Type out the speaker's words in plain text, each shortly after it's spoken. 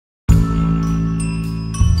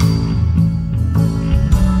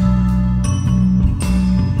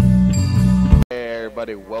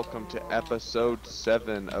everybody, welcome to episode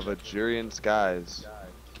 7 of Agrarian Skies.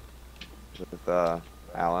 With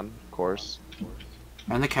Alan, of course.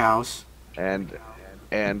 And the cows. And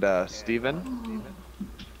Steven.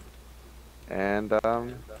 And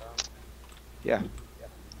yeah.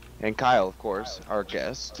 And Kyle, of course, our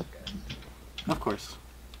guest. Of course.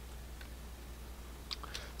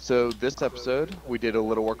 So this episode, we did a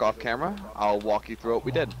little work off camera. I'll walk you through what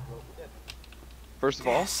we did. First of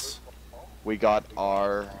all, we got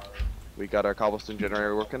our cobblestone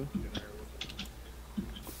generator working.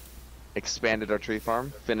 Expanded our tree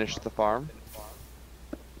farm, finished the farm,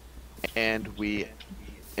 and we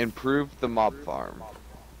improved the mob farm.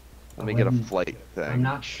 Let me get a flight thing. I'm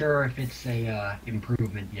not sure if it's a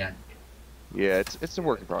improvement yet. Yeah, it's a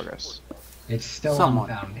work in progress. It's still Somewhat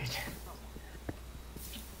unfounded.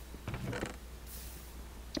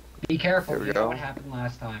 Be careful, you know what happened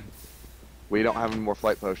last time. We don't have any more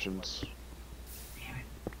flight potions. Damn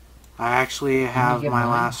it. I actually have my mine?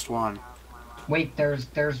 last one. Wait, there's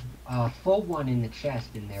a full one in the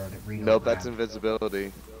chest in there that Reno Nope, that's grabbed.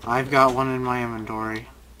 invisibility. I've got one in my inventory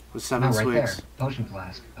with 7 No, right swigs. there. Potion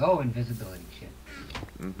flask. Oh, invisibility shit.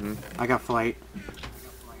 I got flight.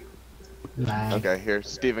 Lag. Okay, here,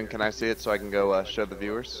 Steven, can I see it so I can go show the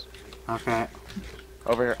viewers? Okay.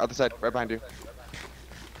 Over here, other side, right behind you.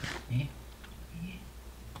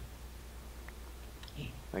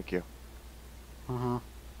 Thank you.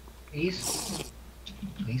 Please,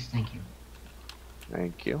 thank you.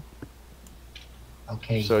 Thank you.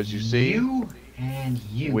 Okay. So as you see, you and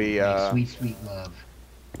you, we, my sweet, sweet love.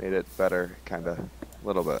 Made it better, kinda, a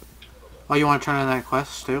little bit. Oh, you want to turn in that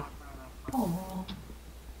quest too? Oh.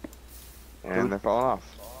 And they're falling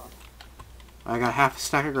off. I got half a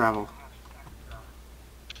stack of gravel.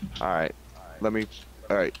 Alright,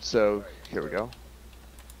 alright, so, here we go.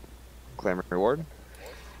 Claim reward.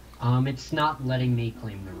 It's not letting me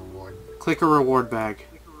claim the reward. Click a reward bag.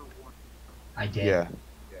 I did. Yeah.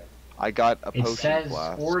 I got a It potion says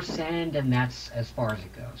flask. ore sand, and that's as far as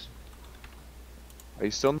it goes. Are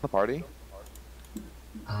you still in the party?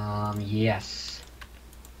 Yes.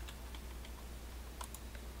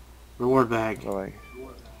 Reward bag. Oh, wait.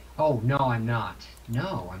 Oh, no, I'm not.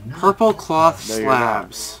 No, I'm not. Purple cloth No, you're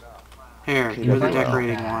not. slabs. Here, Okay, you're the that's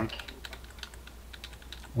decorating back. one.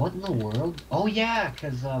 What in the world? Oh, yeah,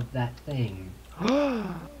 because of that thing.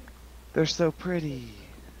 They're so pretty.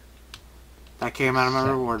 That came out of my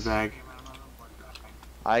reward bag.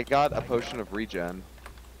 I got a potion of regen.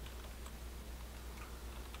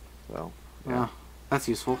 So, Yeah, that's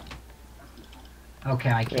useful.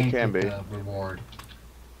 Okay, I can't can get be. the reward.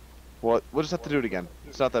 well, we'll just have to do it again.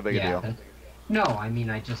 It's not that big a deal. No, I mean,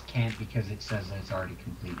 I just can't because it says that it's already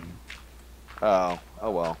completed. Oh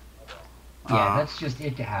well. Yeah, that's just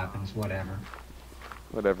it that happens, whatever.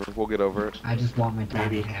 Whatever, we'll get over it. I just want my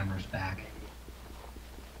Maybe. diamond hammers back.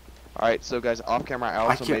 Alright, so guys, off camera, I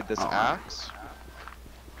also can't- made this oh. axe.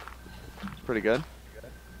 It's pretty good.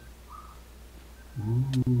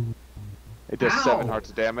 Ooh. It does Ow! 7 hearts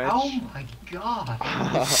of damage. Oh my god!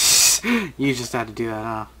 You just had to do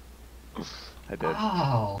that, huh? I did.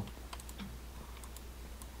 Oh!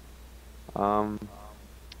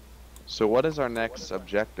 So what is our next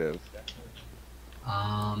objective?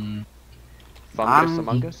 Um, Fungus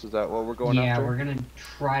Among Us? Is that what we're going yeah, after? we're gonna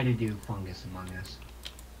try to do Fungus Among Us.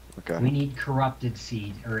 Okay. We need corrupted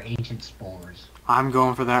seed, or ancient spores. I'm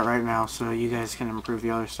going for that right now, so you guys can improve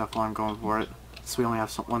the other stuff while I'm going for it. So we only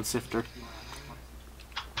have one sifter.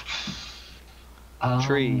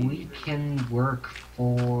 Tree. We can work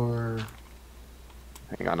for...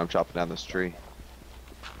 Hang on, I'm chopping down this tree.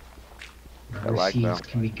 Rubber like seeds that.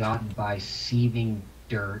 can be gotten by sieving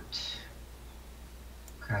dirt.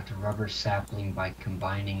 Craft a rubber sapling by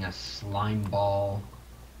combining a slime ball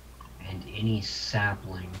and any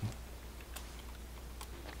sapling.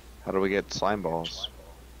 How do we get slime balls?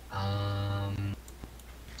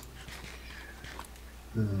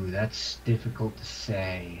 Ooh, that's difficult to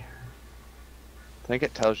say. I think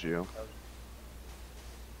it tells you.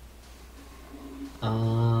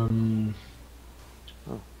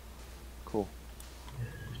 Cool.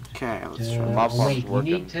 Okay, let's try. Mob farm's Wait,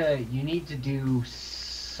 working. you need to do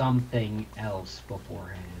something else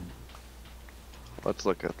beforehand. Let's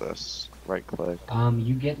look at this. Right click.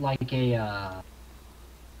 You get like a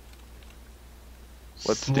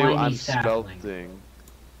Let's do slimy I'm sapling. smelting.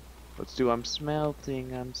 Let's do I'm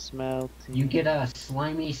smelting. You get a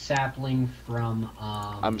slimy sapling from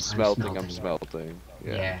I'm smelting.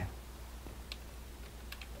 Yeah.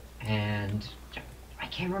 And I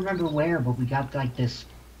can't remember where, but we got like this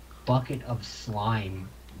bucket of slime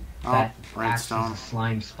Oh, that acts as redstone. a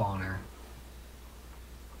slime spawner.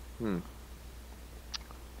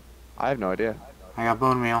 I have no idea. I got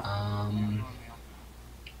bone meal.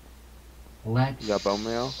 Let's. You got bone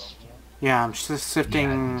meal? Yeah, I'm just Yeah, I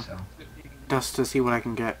sifting think so. dust to see what I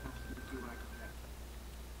can get.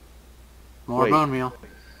 More Wait. bone meal.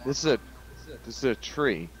 This is a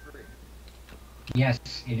tree. Yes,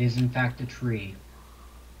 it is in fact a tree.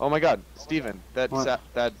 Oh my God, Steven, that What?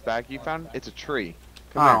 that bag you found, it's a tree.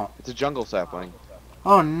 Come here. Oh. It's a jungle sapling.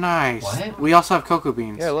 Oh, nice. What? We also have cocoa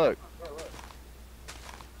beans. Yeah, look.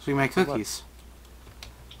 So we make cookies.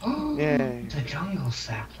 Oh, Yay. it's a jungle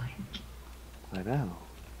sapling. I know.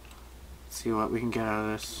 Let's see what we can get out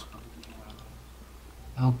of this.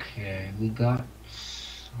 Okay, we got.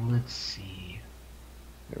 Let's see.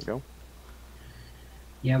 There we go.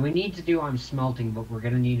 Yeah, we need to do smelting, but we're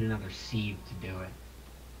gonna need another sieve to do it.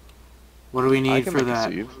 What do we I need can for make a that?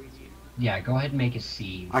 sieve. Yeah, go ahead and make a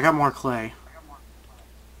sieve. I got more clay.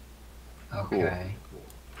 Okay.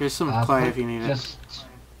 Here's some clay but if you need it. just,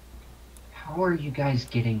 how are you guys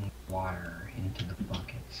getting water into the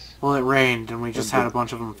buckets? Well, it rained and we just had a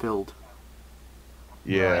bunch of them filled.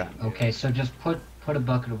 Yeah. Right. Okay, so just put a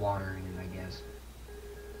bucket of water in it, I guess.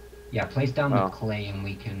 Yeah, place down the Oh. clay and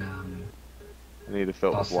we can I need to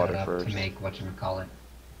fill it with bust water that up first. to make whatchamacallit.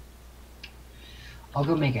 I'll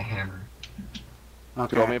go make a hammer. Do you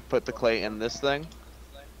want me Okay. to put the clay in this thing?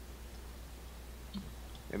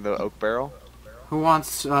 In the oak barrel? Who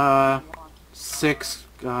wants 6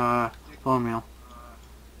 bone meal?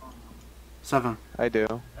 7. I do.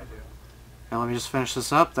 Now let me just finish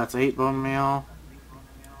this up. That's 8 bone meal.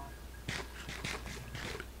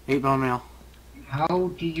 8 bone meal. How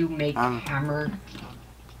do you make hammer?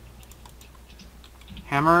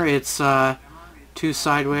 Hammer, it's 2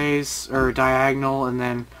 sideways or diagonal, and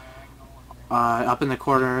then up in the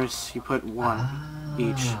corners you put 1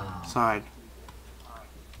 each side.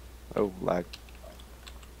 Oh, lag.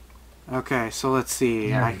 Okay, so let's see.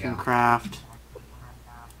 There I we can go. craft.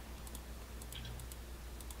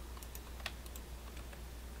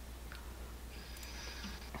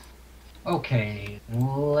 Okay,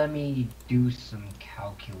 let me do some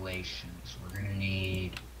calculations. We're gonna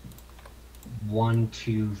need 1,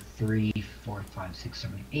 2, 3, 4, 5, 6,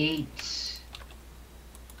 7, 8.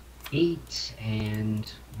 8 and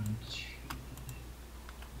 1, 2,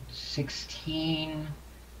 16,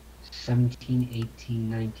 17, 18,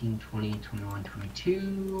 19, 20, 21,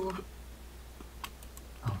 22.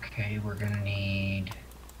 Okay, we're gonna need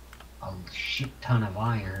a shit ton of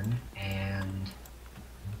iron and...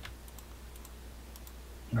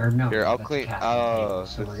 Or no, Here, I'll that's a clean. casting Oh, table,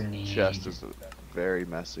 so we're gonna this need chest is very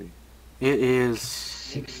messy. It is.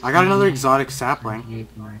 16, I got another exotic sapling.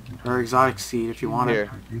 28, 29, Or exotic seed if you want it. Here.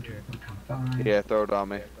 23, 25, Yeah, throw it on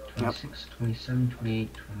me. 26, 27,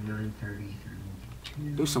 28, 29, 30,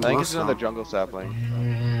 32. Do some I think it's another glowstone. jungle sapling.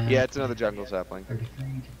 and Yeah, it's another jungle sapling. 33, 34,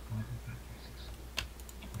 35,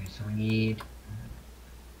 36. Okay, so we need...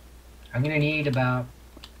 I'm gonna need about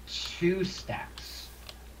 2 stacks.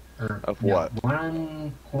 Or, Of no, what?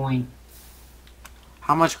 1 point...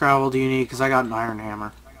 How much gravel do you need? Because I got an iron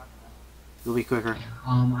hammer. It'll be quicker.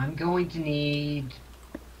 I'm going to need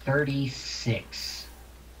 36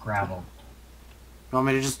 gravel. You want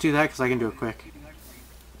me to just do that? Because I can do it quick.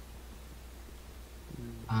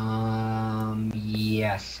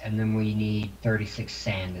 Yes, and then we need 36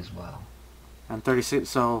 sand as well. And 36,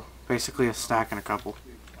 so basically a stack and a couple.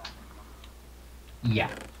 Yeah.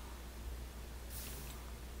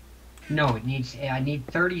 No, I need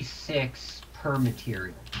 36 per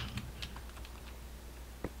material.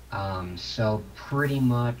 So pretty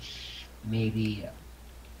much maybe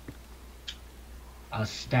a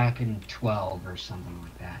stack and 12 or something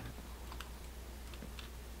like that.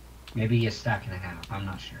 Maybe a stack and a half, I'm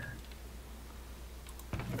not sure.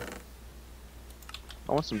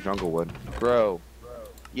 I want some jungle wood. Grow.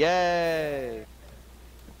 Yay!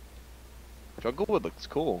 Jungle wood looks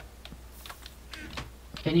cool.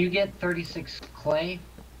 Can you get 36 clay?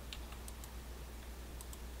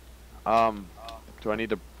 Do I need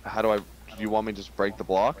to, do you want me to just break the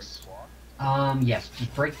blocks? Yes,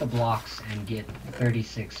 just break the blocks and get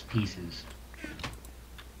 36 pieces.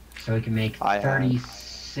 So we can make I have-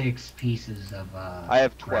 36 pieces of, I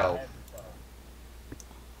have 12. gravel.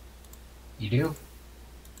 You do?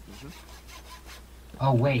 Mhm.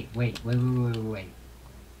 Oh, wait.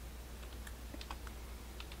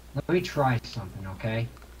 Let me try something, okay?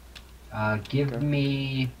 Give Okay.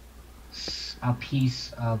 me a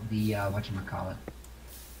piece of the, whatchamacallit.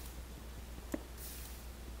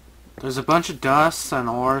 There's a bunch of dust and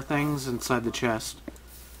ore things inside the chest.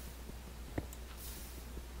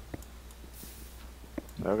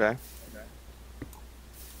 Okay.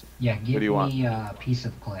 Yeah, give do you want? me a piece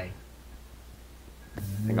of clay.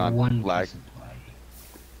 Hang on, one lag. piece of clay.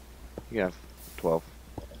 You have 12.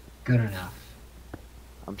 Good enough.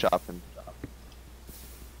 I'm chopping.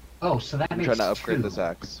 Oh, so that I'm makes trying to upgrade 2. this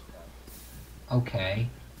axe. Okay.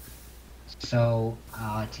 So,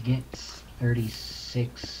 to get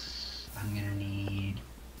 36, I'm gonna need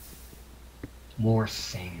more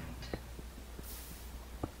sand.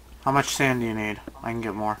 How much sand do you need? I can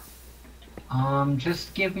get more.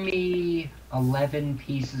 Just give me 11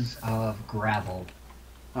 pieces of gravel,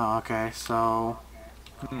 Oh, okay, so...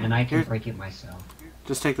 and I can Here- break it myself.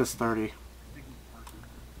 Just take this 30.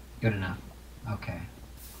 Good enough. Okay.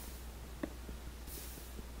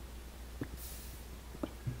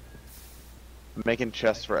 I'm making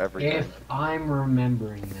chests for everything. If I'm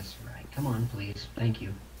remembering this right. Come on, please. Thank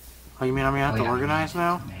you. Oh, you mean I'm gonna have to yeah, organize I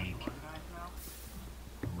now? need to make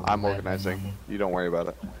I'm 11. organizing. You don't worry about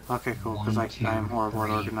it. Okay, cool, because 1, 2, I'm horrible at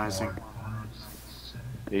 3, organizing. 4, 5, 6, 7,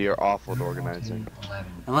 Yeah, you're awful at 10, organizing.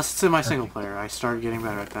 11. Unless it's in my single Perfect. player, I started getting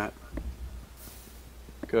better at that.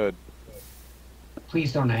 Good.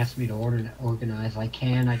 Please don't ask me to organize. I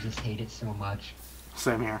can, I just hate it so much.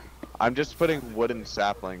 Same here. I'm just putting wooden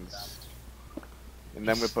saplings. And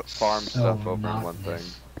then we put farm So stuff over in one thing.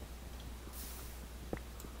 monotonous.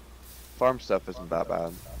 Farm stuff isn't that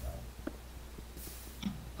bad.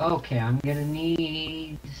 Okay, I'm gonna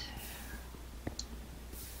need...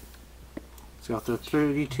 Let's go through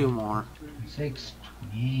 32 more. 6,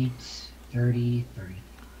 28, 30,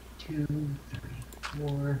 32,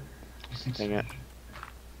 34, 60. Dang it.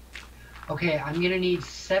 Okay, I'm gonna need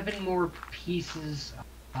 7 more pieces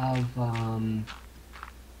of,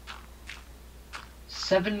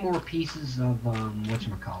 7 more pieces of,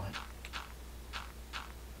 whatchamacallit.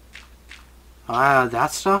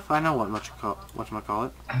 That stuff? I know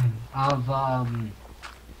whatchamacallit. Of,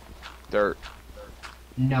 Dirt,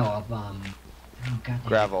 no, of, oh, goddamn,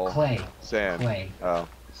 gravel, clay. sand. Clay. Oh.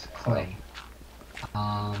 It's clay.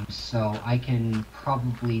 So I can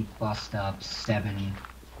probably bust up 7.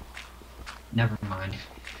 Never mind.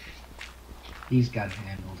 These got it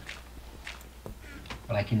handled.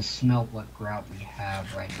 But I can smelt what grout we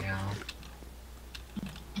have right now.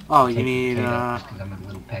 Oh, you Take need, potatoes, 'cause I'm a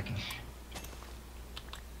little peckish.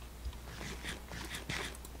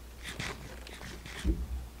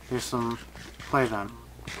 here's some clay then.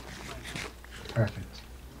 Perfect.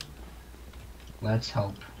 Let's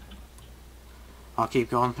hope. I'll keep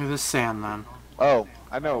going through the sand then. Oh,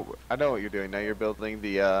 I know what you're doing. Now you're building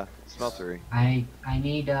the smeltery. I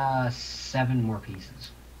need 7 more pieces.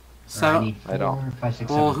 Or I So, need I don't. 4, 5, 6,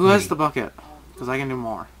 well, 7, who has 3. the bucket? Because I can do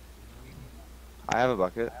more. I have a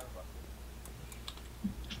bucket.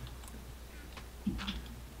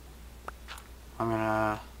 I'm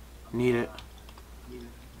gonna need it.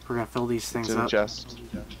 We're gonna fill these It's things in the up. chest.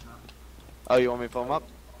 Oh, you want me to fill them up?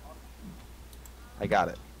 I got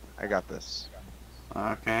it. I got this.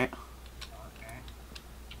 Okay.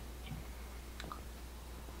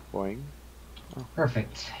 Boing.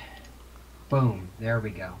 Perfect. Boom. There we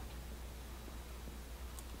go.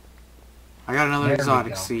 I got another There we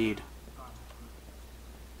exotic go. seed.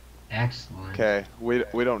 Excellent. Okay,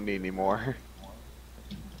 we don't need any more.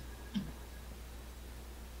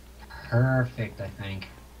 Perfect, I think.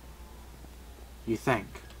 You think?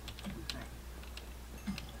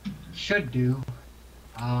 Should do.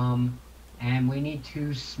 And we need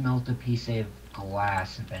to smelt a piece of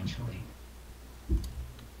glass eventually.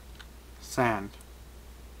 Sand.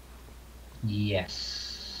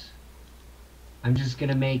 Yes. I'm just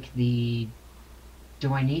gonna make the...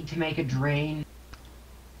 Do I need to make a drain?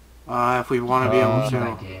 If we want to be able I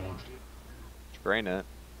to. did. Drain it.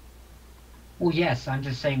 Well, yes, I'm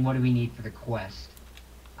just saying what do we need for the quest?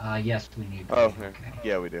 Yes, we need Oh, drain, okay.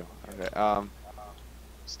 Yeah, we do. Okay.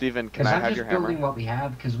 Steven, can Because I I'm have just your building hammer? what we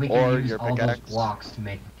have, because we Or can use your all those pickaxe? blocks to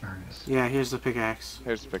make the furnace. Yeah, here's the pickaxe.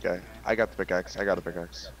 Here's the pickaxe. I got the pickaxe. I got a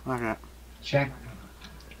pickaxe. Okay. Check.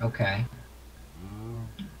 Okay.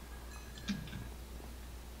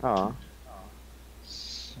 Aw.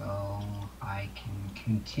 So I can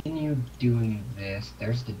continue doing this.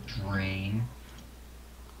 There's the drain.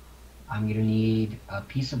 I'm gonna need a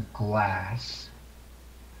piece of glass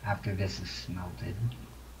after this is smelted.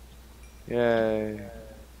 Yay.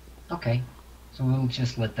 Okay. So we'll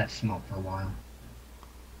just let that smelt for a while.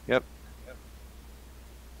 Yep.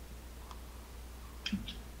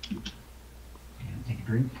 And take a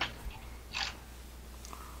drink.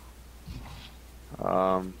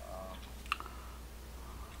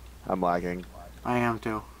 I'm lagging. I am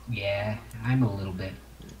too. Yeah, I'm a little bit.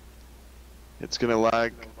 It's gonna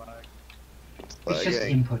lag. It's just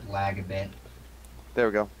Lagging. input lag a bit. There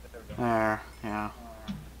we go. There. Yeah.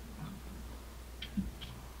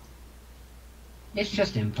 It's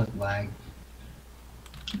just input lag.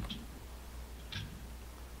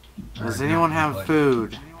 Does Or anyone not have input.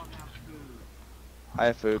 food? I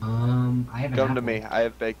have food. I have an Come to apple. me. I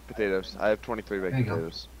have baked potatoes. I have 23 There baked you go.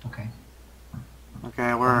 potatoes. Okay.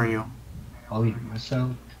 Okay, where are you? I'll eat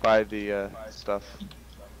myself. By the stuff.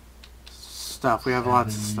 Stuff. We have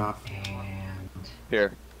lots of 7 stuff. and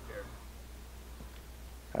Here.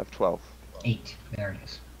 I have 12. 8. There it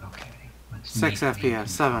is. Okay. Let's 6 make me FPS.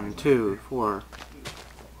 some 7, 2, 4.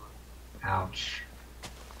 Ouch.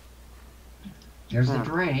 There's the Hmm.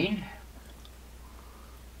 drain.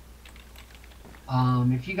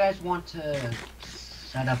 If you guys want to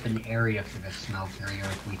set up an area for the smelter, or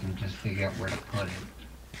if we can just figure out where to put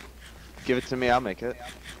it. Give it to me. I'll make it.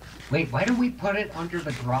 Wait, why do we put it under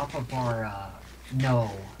the drop of our,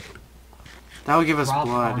 no. That would give us Drop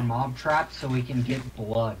our blood. mob trap so we can get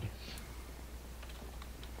blood.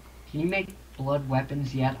 Can you make blood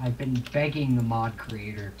weapons yet? I've been begging the mod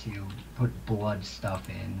creator to put blood stuff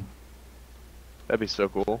in. That'd be so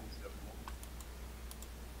cool.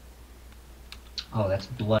 Oh, that's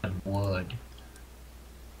blood wood.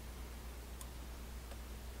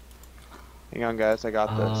 Hang on, guys. I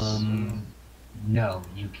got this. No,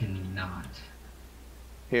 you cannot.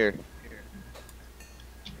 Here.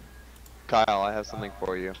 Kyle, I have something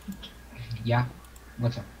for you. Yeah?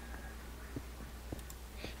 What's up?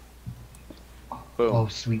 Boom. Oh,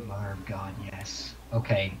 sweet mother of God, yes.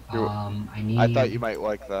 Okay, You're- I need... I thought you might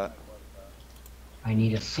like that. I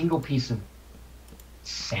need a single piece of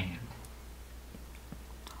sand.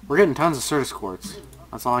 We're getting tons of Certus quartz.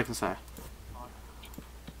 That's all I can say.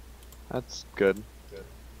 That's good. Do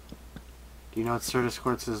you know what Certus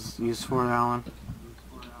quartz is used for, Alan?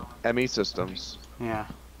 ME systems. Yeah.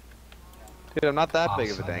 Dude, I'm not that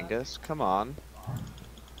big of a Awesome. dangus. Come on.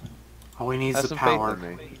 All we need is Have the some power. faith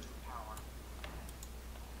in me.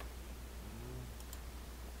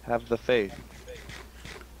 Have the faith.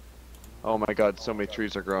 Oh my god, so many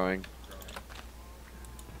trees are growing.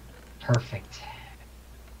 Perfect.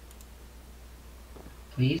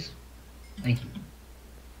 Please? Thank you.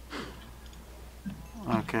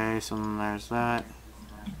 Okay, so then there's that.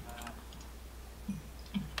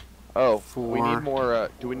 Oh, we 4. need more,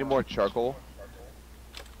 do we need more charcoal?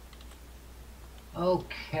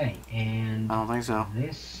 Okay, and I don't think so.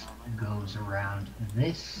 this goes around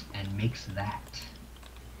this and makes that.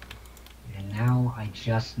 And now I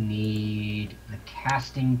just need the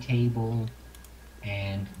casting table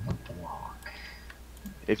and the block.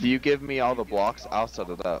 If you give me all the blocks, I'll set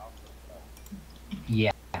it up.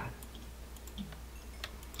 Yeah.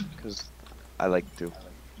 Because I like to.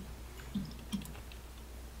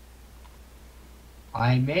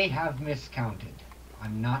 I may have miscounted.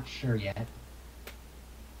 I'm not sure yet.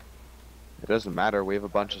 It doesn't matter, we have a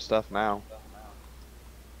bunch of stuff now.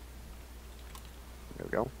 There we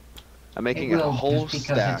go. I'm making It a will, whole just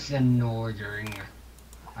because stack. it's in ordering.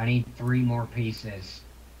 I need 3 more pieces.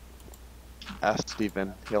 Ask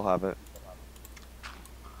Steven, he'll have it.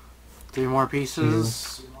 3 more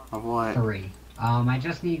pieces of what? 3. I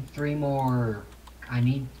just need 3 more. I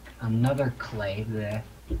need another clay there.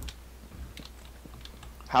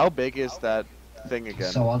 How big is that thing again?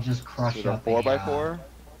 So I'll just Is crush it a up 4x4?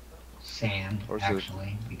 Sand, Or is it-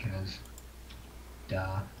 actually, because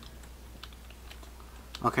duh.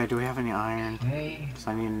 Okay, do we have any iron? Okay. 'Cause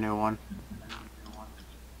I need a new one.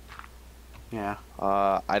 Yeah.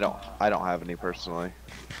 I don't have any personally.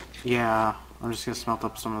 Yeah, I'm just gonna smelt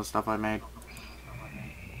up some of the stuff I made.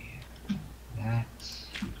 That's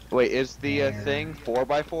Wait, is the There. thing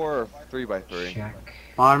 4x4 or 3x3? check.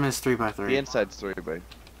 Bottom is 3 by The 3. inside's 3x.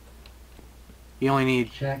 You only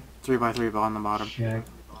need Check. 3 by 3 on the bottom. Check.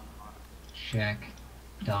 Check.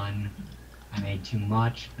 Done. I made too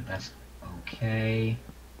much, but that's okay.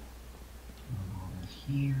 Move over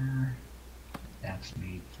here. That's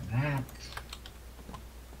made for that.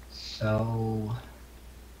 So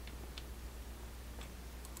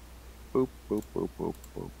Boop, boop, boop, boop,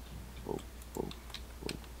 boop, boop, boop,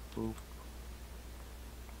 boop, boop.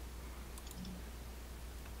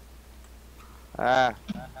 Ah,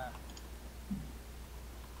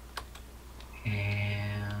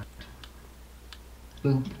 and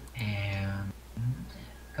boop and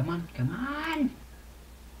come on, come on.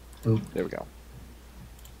 Boop, there we go.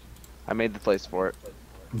 I made the place for it.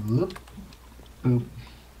 boop, boop.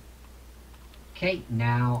 Okay,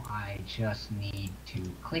 now I just need to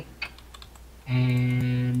click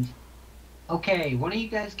and okay, one of you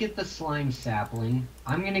guys get the slime sapling.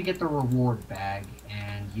 I'm gonna get the reward bag,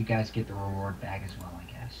 and you guys get the reward bag as well,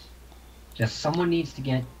 I guess. Just someone needs to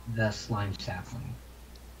get the slime sapling.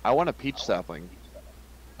 I want a peach sapling.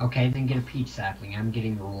 Okay, then get a peach sapling. I'm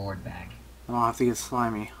getting the reward bag. Then I'll have to get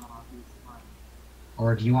slimy.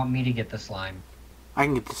 Or do you want me to get the slime? I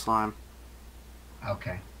can get the slime.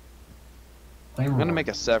 Okay. I'm gonna make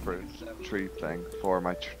a separate tree thing for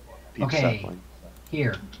my peach Okay. sapling.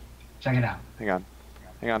 Here. Check it out. Hang on.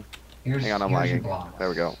 Hang on. Here's, Hang on, I'm here's lagging. your blocks. There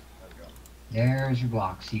we go. There's your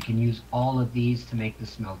blocks. You can use all of these to make the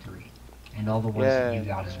smeltery. And all the ones that you Yay.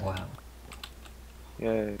 got as well.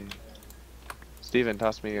 Yay. Steven,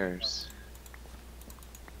 toss me yours.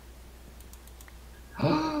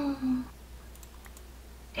 Damn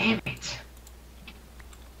it!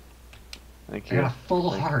 Thank I you. got a full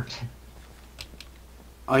heart.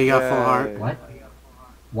 Oh, you got full Yay. heart? What?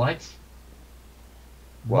 What?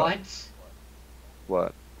 What?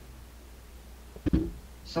 What? What?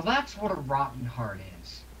 So that's what a rotten heart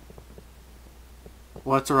is.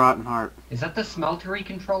 What's a rotten heart? Is that the smeltery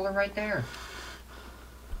controller right there?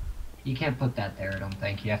 You can't put that there, I don't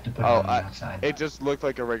think. You have to put it on the outside. It just looked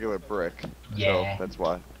like a regular brick. Yeah. So that's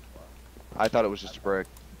why. I thought it was just a brick.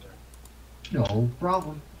 No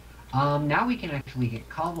problem. Now we can actually get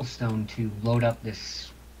cobblestone to load up this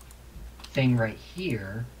thing right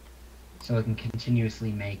here, so it can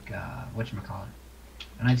continuously make, whatchamacallit.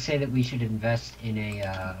 And I'd say that we should invest in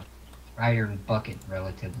a, iron bucket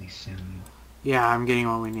relatively soon. Yeah, I'm getting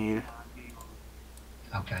what we need.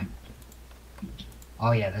 Okay.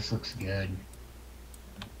 Oh yeah, this looks good.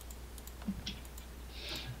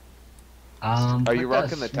 Are you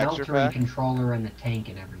rocking the texture pack? Controller and the tank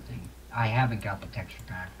and everything. I haven't got the texture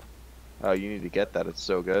pack. Oh, you need to get that. It's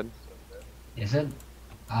so good. Is it?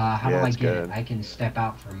 How Yeah, do I it's get good. it? I can step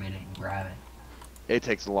out for a minute and grab it. It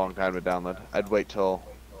takes a long time to download. I'd wait till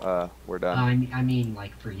we're done. I mean,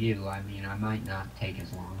 like for you, I mean, I might not take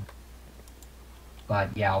as long.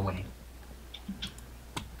 But yeah, I'll wait.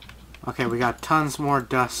 Okay, we got tons more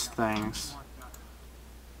dust things.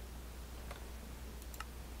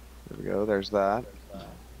 There we go. There's that.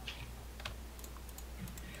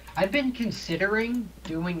 I've been considering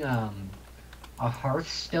doing a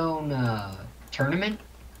Hearthstone tournament.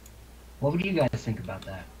 What would you guys think about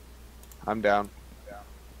that? I'm down.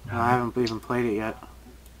 I haven't even played it yet.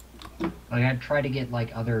 Like I'd try to get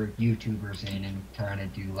like other YouTubers in and try to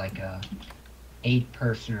do like a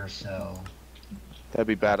 8-person or so. That'd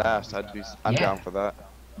be badass. I'm Yeah. down for that.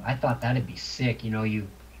 I thought that'd be sick. You know, you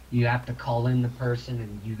have to call in the person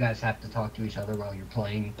and you guys have to talk to each other while you're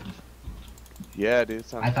playing. Yeah, dude.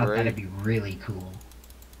 Sounds I thought great. that'd be really cool.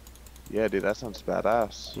 Yeah, dude. That sounds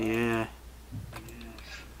badass. Yeah.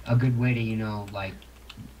 A good way to, you know, like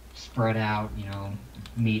spread out, you know,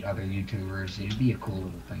 meet other YouTubers. It'd be a cool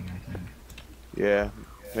little thing, I think. Yeah.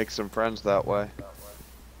 Make some friends that way.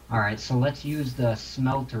 Alright, so let's use the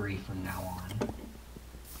smeltery from now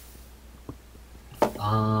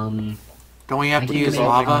on. Don't we have I to can use make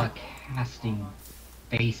lava? a casting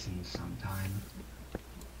basin sometime.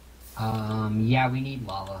 Yeah, we need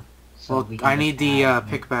lava. So Well, we can I just need the add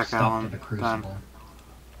pickback stuff to element the done. crucible.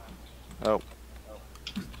 Oh.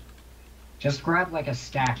 Just grab like a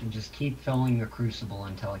stack and just keep filling the crucible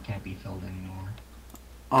until it can't be filled anymore.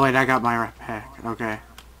 Oh wait, I got my pack. Okay.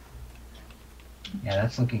 Yeah,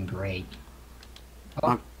 that's looking great. Oh,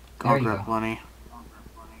 I'll there you grab go. plenty.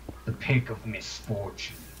 The pick of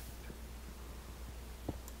misfortune.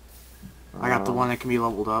 I got the one that can be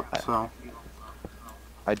leveled up, so.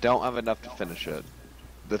 I don't have enough to finish it.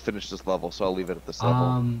 To finish this level, so I'll leave it at this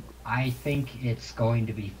level. I think it's going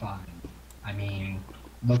to be fine. I mean,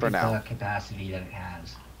 look For at now. the capacity that it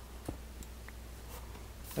has.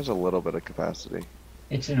 There's a little bit of capacity.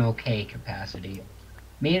 It's an okay capacity.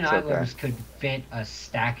 Me and It's okay. Islanders could fit a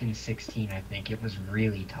stack in 16, I think. It was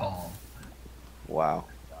really tall. Wow.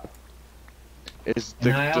 Does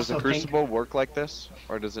And I the also think- crucible work like this,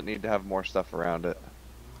 or does it need to have more stuff around it?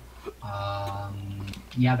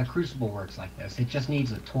 Yeah, the crucible works like this. It just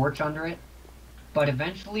needs a torch under it. But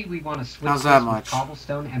eventually we want to switch How's this that with much?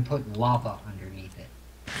 cobblestone and put lava underneath it.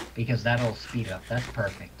 Because that'll speed up. That's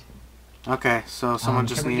perfect. Okay, so someone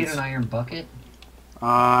just can we needs. get an iron bucket?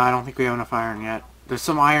 I don't think we have enough iron yet. There's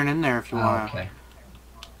some iron in there if you Oh, wanna. okay.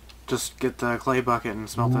 Just get the clay bucket and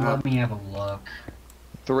smelt it Let up. me have a look.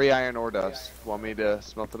 3 iron ore dust. Want me to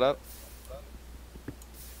smelt it up?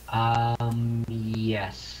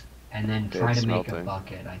 Yes. And then Okay, try it's to make a smelting.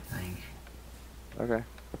 bucket, I think. Okay.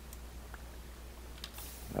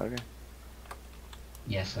 Okay.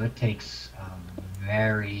 Yeah, so it takes a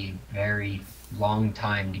very, very long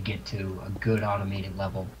time to get to a good automated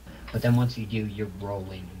level. But then once you do, you're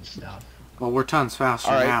rolling and stuff. Well, we're tons faster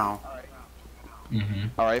Alright. now.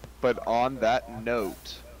 Alright, but on that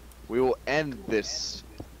note, we will end this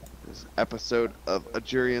episode of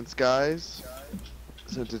Agrarian Skies,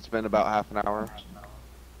 since it's been about half an hour.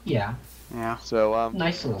 Yeah. Yeah. So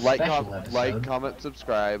Nice little like, special episode. like, comment,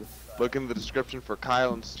 subscribe. Look in the description for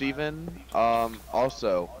Kyle and Steven.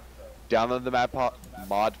 Also, download the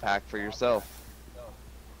mod pack for yourself.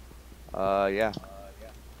 Yeah.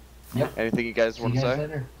 Yep. Anything you guys want to say?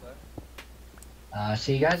 Later.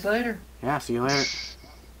 See you guys later. Yeah, see you later.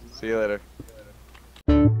 See you later.